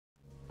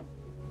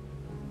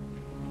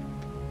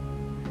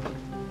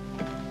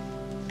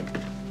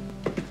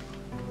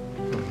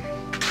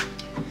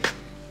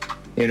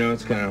You know,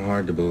 it's kind of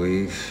hard to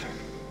believe.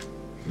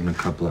 In a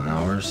couple of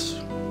hours,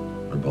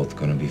 we're both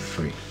going to be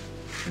free.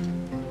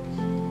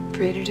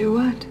 Free to do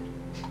what?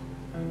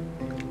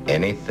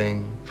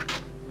 Anything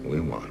we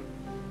want.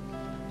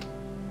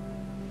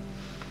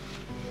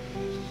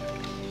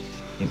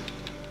 You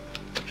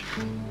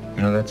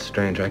know, that's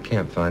strange. I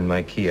can't find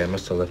my key. I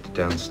must have left it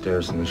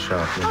downstairs in the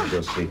shop. Let me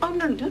go see. Oh,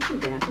 no, don't do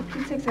that. For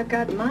Pete's sakes, I've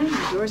got mine.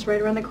 The door's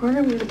right around the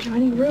corner. We have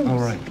adjoining rooms. All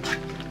right.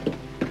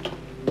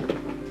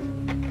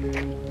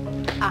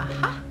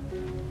 Aha.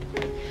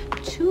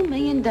 $2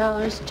 million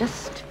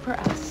just for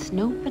us.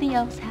 Nobody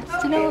else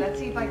has to know. Okay, let's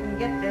see if I can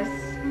get this.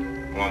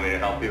 Want me to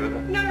help you with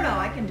it? No,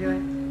 I can do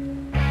it.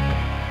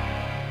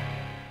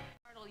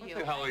 What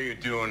the hell are you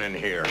doing in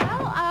here?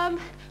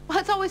 Well,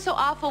 it's always so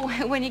awful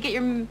when you get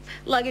your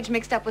luggage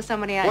mixed up with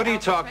somebody else. What are you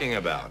talking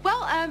about?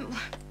 Well,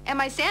 and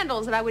my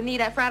sandals that I would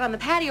need for out on the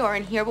patio are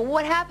in here. But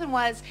what happened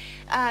was,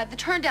 the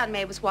turn-down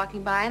maid was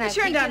walking by, and I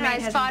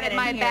spotted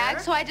my bag,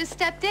 so I just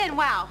stepped in.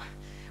 Wow.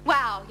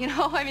 Wow, you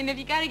know, I mean, if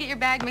you got to get your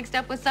bag mixed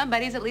up with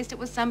somebody's, at least it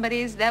was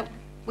somebody's that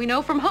we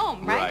know from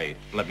home, right? Right.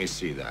 Let me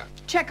see that.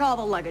 Check all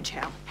the luggage,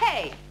 Hal.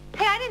 Hey,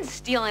 I didn't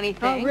steal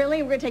anything. Oh,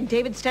 really? We're going to take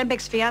David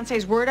Stenbeck's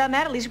fiancé's word on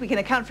that? At least we can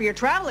account for your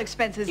travel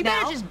expenses now.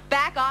 You better just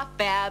back off,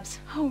 Babs.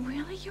 Oh,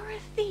 really? You're a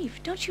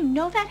thief. Don't you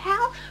know that,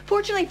 Hal?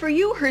 Fortunately for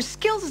you, her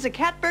skills as a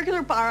cat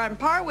burglar are on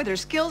par with her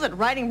skills at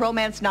writing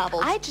romance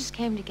novels. I just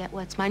came to get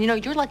what's mine. You know,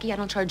 you're lucky I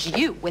don't charge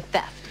you with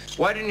theft.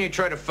 Why didn't you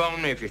try to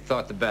phone me if you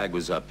thought the bag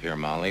was up here,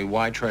 Molly?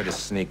 Why try to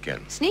sneak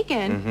in? Sneak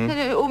in?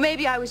 Well,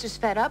 maybe I was just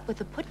fed up with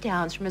the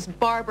put-downs from Miss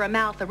Barbara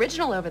Mouth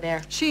original over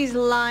there. She's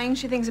lying.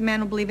 She thinks a man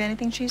will believe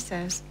anything she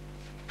says.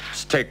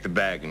 Just take the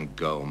bag and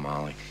go,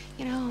 Molly.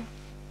 You know,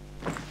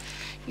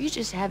 you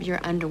just have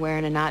your underwear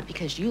in a knot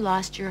because you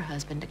lost your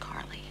husband to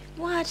Carly.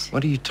 What?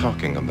 What are you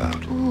talking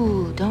about?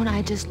 Ooh, don't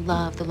I just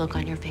love the look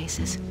on your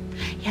faces?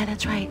 Yeah,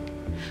 that's right.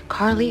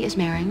 Carly is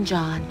marrying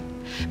John.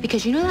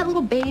 Because you know that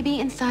little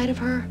baby inside of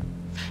her?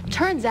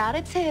 Turns out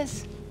it's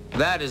his.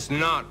 That is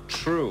not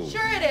true.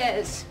 Sure it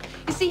is.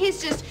 You see, he's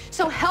just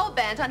so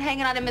hell-bent on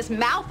hanging on to Miss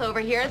Mouth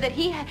over here that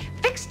he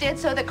fixed it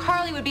so that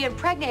Carly would be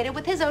impregnated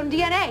with his own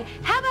DNA.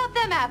 How about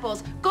them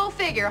apples? Go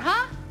figure,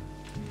 huh?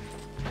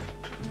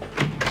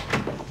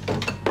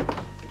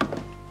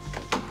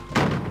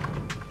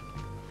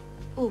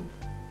 Ooh.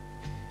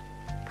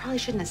 Probably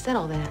shouldn't have said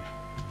all that.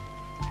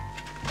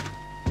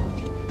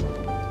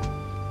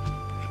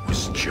 It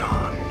was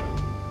John.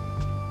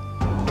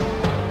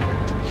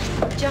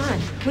 John,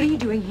 what are you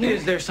doing here?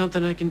 Is there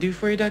something I can do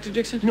for you, Dr.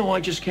 Dixon? No, I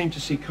just came to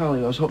see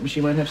Carly. I was hoping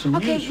she might have some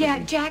Okay, news for yeah,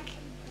 me. Jack,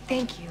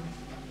 thank you.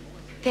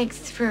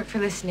 Thanks for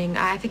listening.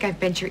 I think I've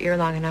bent your ear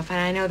long enough, and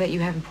I know that you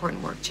have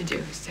important work to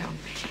do, so...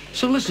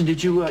 So listen,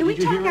 did you, Can we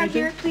did you talk hear out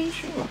anything? here, please?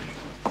 Sure.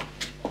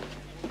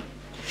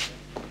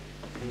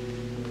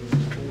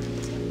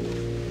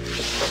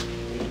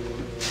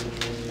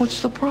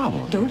 What's the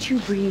problem? Don't you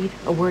breathe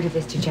a word of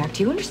this to Jack.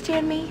 Do you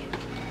understand me?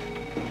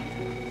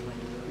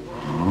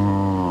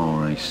 Oh,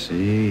 I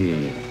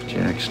see.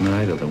 Jack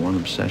Snyder, the one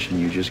obsession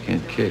you just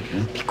can't kick,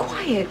 huh? Be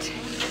quiet.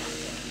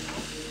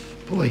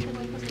 Boy,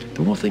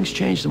 the more things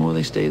change, the more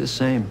they stay the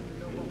same.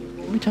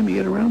 Every time you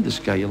get around this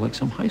guy, you're like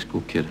some high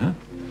school kid, huh?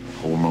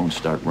 Hormones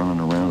start running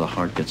around, the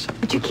heart gets...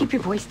 Would you keep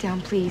your voice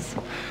down, please?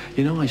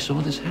 You know, I saw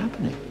this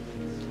happening.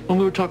 When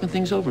we were talking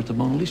things over at the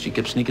Mona Lisa, you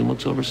kept sneaking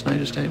looks over at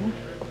Snyder's table.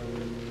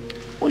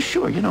 Well,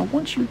 sure, you know,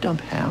 once you dump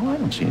Hal, I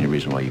don't see any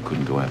reason why you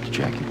couldn't go after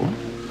Jackie boy.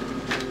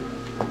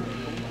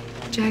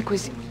 Jack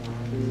was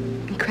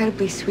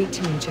incredibly sweet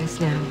to me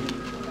just now.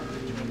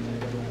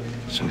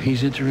 So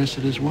he's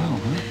interested as well,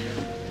 huh?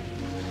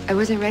 I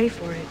wasn't ready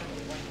for it.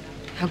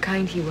 How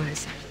kind he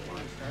was.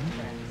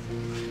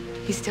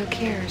 He still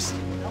cares.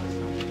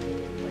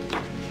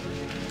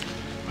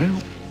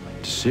 Well,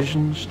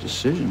 decisions,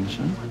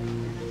 huh?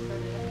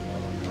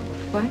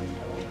 What?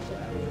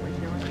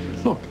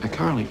 Look,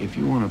 Carly, if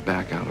you want to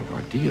back out of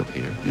our deal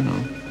here, you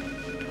know,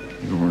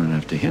 you're running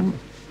after him.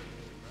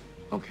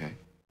 Okay.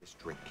 This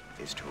drink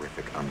is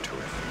terrific. I'm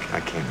terrific. I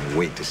can't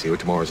wait to see what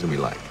tomorrow's gonna be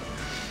like.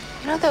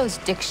 You know those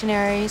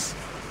dictionaries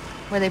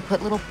where they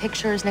put little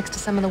pictures next to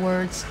some of the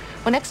words?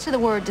 Well, next to the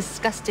word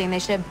disgusting, they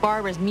should have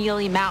Barbara's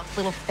mealy mouth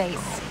little face.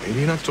 Oh, baby,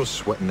 you're not still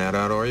sweating that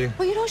out, are you?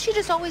 Well, you know, she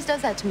just always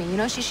does that to me. You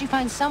know, she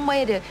finds some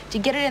way to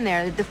get it in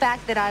there. The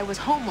fact that I was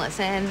homeless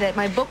and that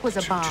my book was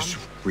a bomb. Just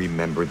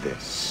remember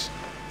this.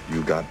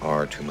 You got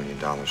our $2 million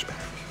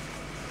back.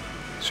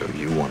 So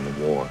you won the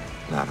war,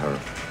 not her.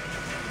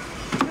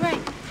 You're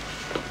right.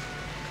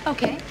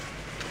 Okay.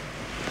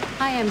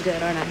 I am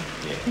good, aren't I?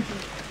 Yeah.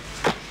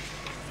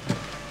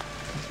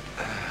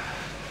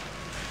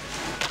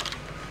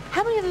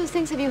 How many of those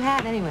things have you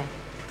had, anyway?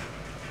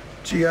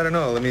 Gee, I don't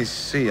know. Let me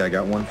see. I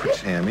got one for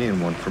Tammy and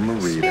one for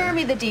Marita. Spare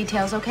me the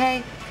details,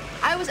 okay?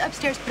 I was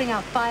upstairs putting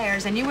out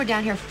fires, and you were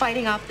down here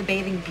fighting off the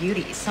bathing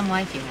beauties. Some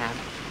life you have.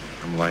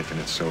 I'm liking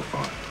it so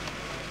far.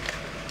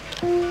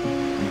 Oh,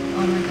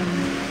 my God.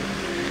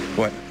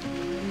 What?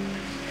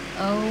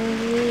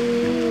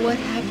 Oh, what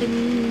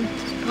happened?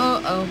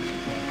 Uh-oh.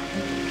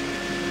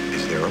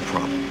 Is there a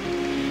problem?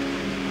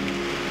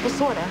 Well,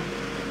 sorta.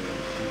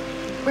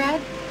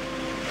 Brad,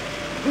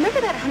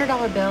 remember that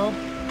 $100 bill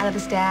out of the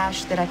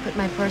stash that I put in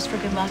my purse for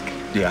good luck?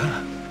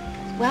 Yeah?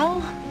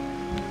 Well,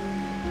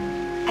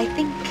 I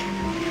think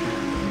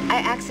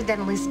I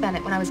accidentally spent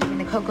it when I was getting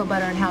the cocoa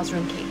butter and house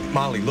room key.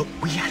 Molly, look,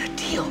 we had a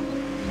deal.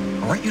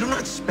 All right? You do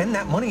not spend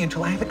that money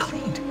until I have it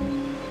cleaned.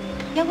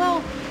 Yeah,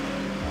 well,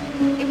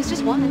 it was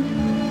just one.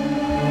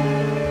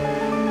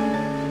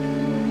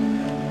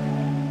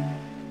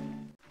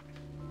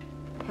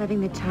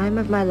 Having the time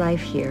of my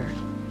life here,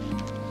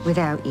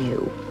 without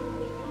you,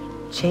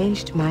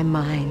 changed my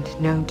mind.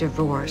 No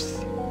divorce.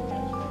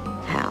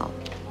 Hal.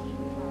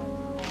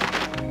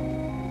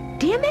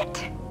 Damn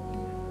it!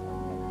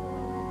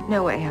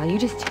 No way, Hal.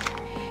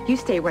 You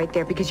stay right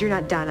there because you're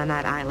not done on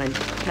that island.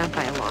 Not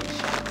by a long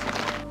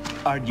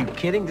shot. Are you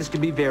kidding? This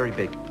could be very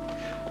big.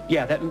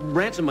 Yeah, that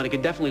ransom money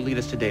could definitely lead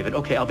us to David.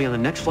 Okay, I'll be on the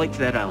next flight to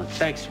that island.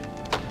 Thanks.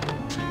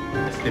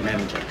 That's the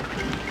manager.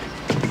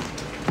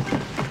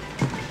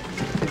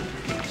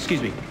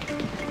 Excuse me.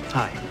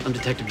 Hi, I'm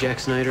Detective Jack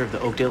Snyder of the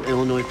Oakdale,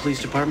 Illinois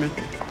Police Department.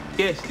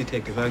 Yes,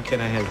 Detective. How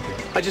can I help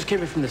you? I just came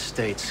in from the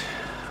States.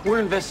 We're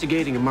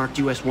investigating a marked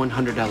U.S.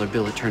 $100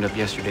 bill that turned up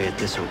yesterday at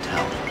this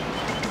hotel.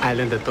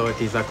 Island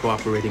authorities are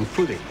cooperating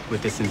fully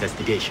with this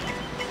investigation.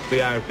 We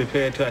are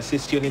prepared to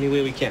assist you in any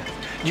way we can.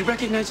 Do you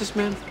recognize this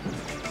man?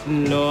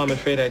 No, I'm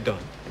afraid I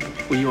don't.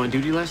 Were you on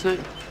duty last night?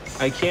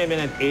 I came in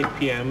at 8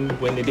 p.m.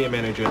 when the day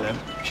manager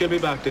left. She'll be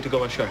back to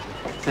go shortly.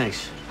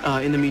 Thanks.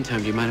 In the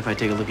meantime, do you mind if I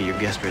take a look at your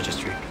guest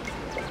registry?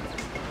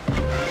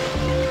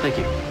 Thank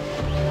you.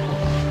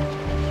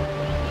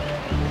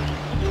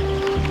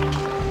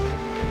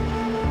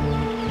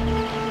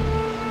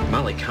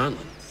 Molly Conlon.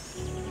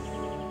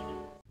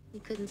 You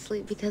couldn't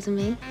sleep because of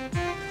me?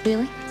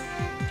 Really?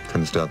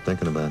 Couldn't stop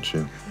thinking about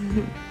you.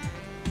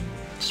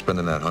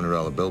 Spending that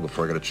 $100 bill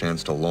before I got a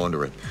chance to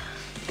launder it.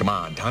 Come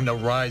on, time to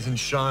rise and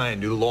shine,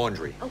 do the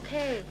laundry.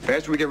 Okay. The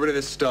faster we get rid of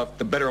this stuff,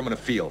 the better I'm gonna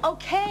feel.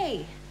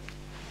 Okay.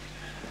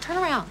 Turn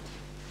around.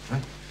 Huh?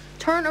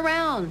 Turn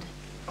around.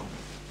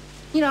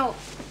 You know,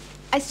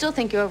 I still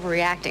think you're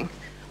overreacting.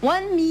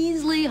 One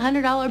measly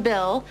 $100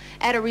 bill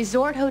at a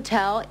resort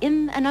hotel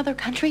in another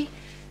country?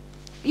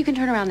 You can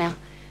turn around now.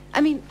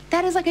 I mean,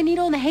 that is like a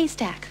needle in a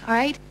haystack, all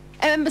right?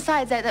 And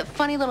besides, that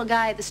funny little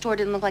guy at the store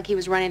didn't look like he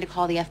was running to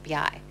call the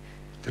FBI.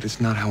 That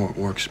is not how it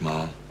works,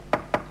 Mal.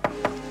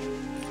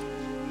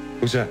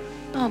 Who's that?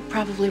 Oh,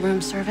 probably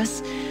room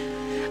service.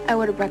 I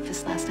ordered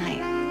breakfast last night.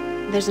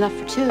 There's enough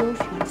for two if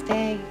you want to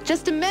stay.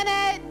 Just a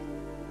minute!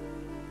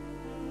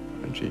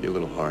 Why don't you get a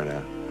little hard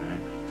out, all right?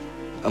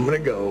 I'm gonna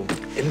go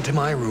into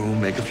my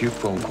room, make a few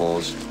phone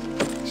calls,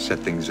 set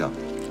things up.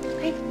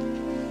 Okay.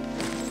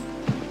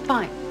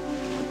 Fine.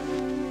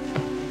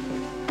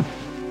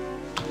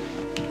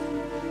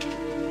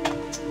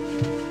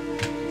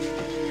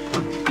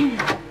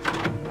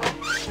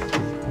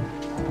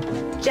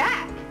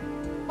 Jack!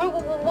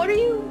 What are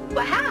you...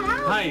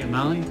 How? Hiya,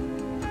 Molly.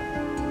 An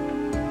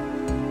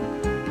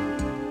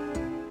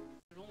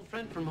old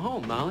friend from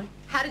home, Molly.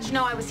 How did you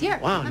know I was here?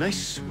 Wow, nice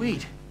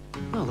suite.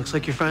 Well, looks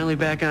like you're finally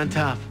back on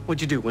top.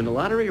 What'd you do, win the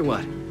lottery or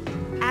what?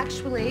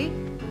 Actually,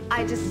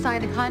 I just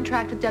signed a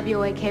contract with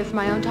WAK for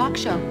my own talk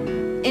show.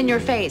 In Your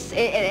Face.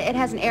 It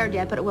hasn't aired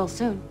yet, but it will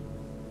soon.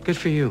 Good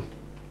for you.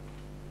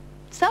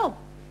 So,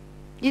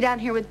 you down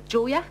here with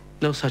Julia?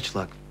 No such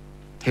luck.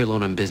 Here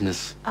alone on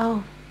business.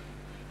 Oh.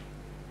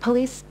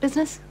 Police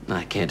business?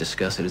 I can't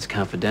discuss it. It's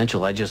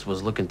confidential. I just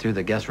was looking through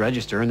the guest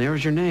register, and there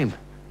was your name.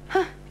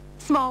 Huh.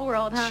 Small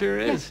world, huh? Sure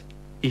is.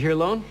 You here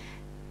alone?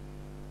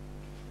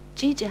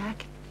 Gee,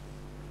 Jack.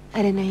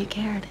 I didn't know you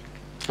cared.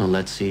 Well,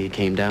 let's see. You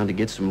came down to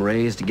get some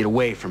rays to get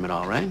away from it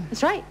all, right?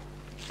 That's right.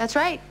 That's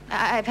right.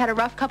 I've had a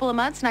rough couple of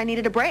months, and I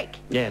needed a break.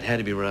 Yeah, it had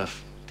to be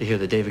rough to hear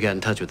that David got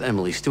in touch with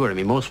Emily Stewart. I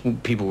mean, most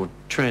people were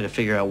trying to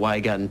figure out why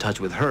he got in touch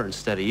with her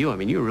instead of you. I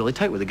mean, you were really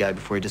tight with the guy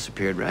before he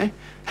disappeared, right?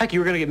 Heck, you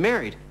were going to get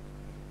married.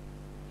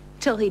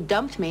 Till he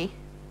dumped me.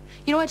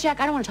 You know what, Jack?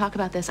 I don't want to talk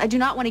about this. I do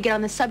not want to get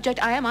on this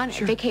subject. I am on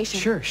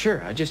vacation.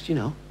 Sure. I just,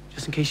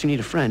 just in case you need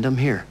a friend, I'm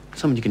here.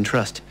 Someone you can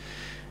trust.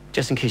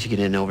 Just in case you get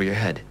in over your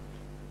head.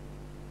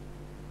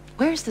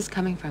 Where is this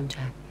coming from,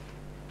 Jack?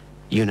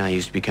 You and I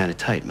used to be kind of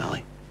tight,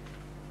 Molly.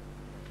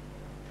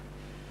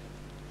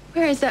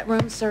 Where is that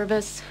room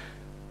service?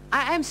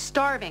 I'm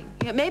starving.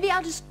 Maybe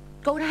I'll just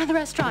go down to the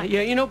restaurant.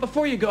 Yeah,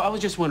 before you go, I was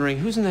just wondering,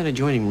 who's in that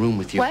adjoining room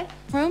with you? What?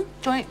 Room?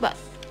 Joint? But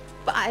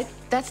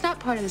that's not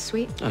part of the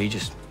suite. Oh, you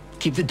just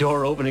keep the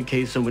door open in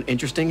case someone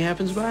interesting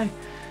happens by?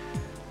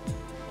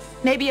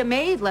 Maybe a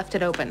maid left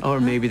it open.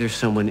 Or maybe there's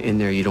someone in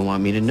there you don't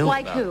want me to know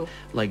Like about. who?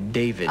 Like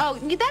David. Oh,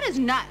 that is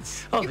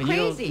nuts. Oh, You're then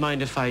crazy. you don't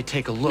mind if I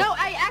take a look? No,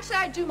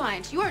 I do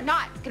mind. You are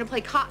not going to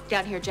play cop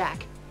down here,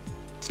 Jack.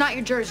 It's not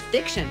your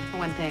jurisdiction, for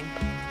one thing.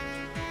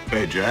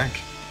 Hey, Jack.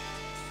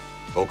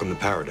 Welcome to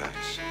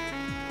paradise.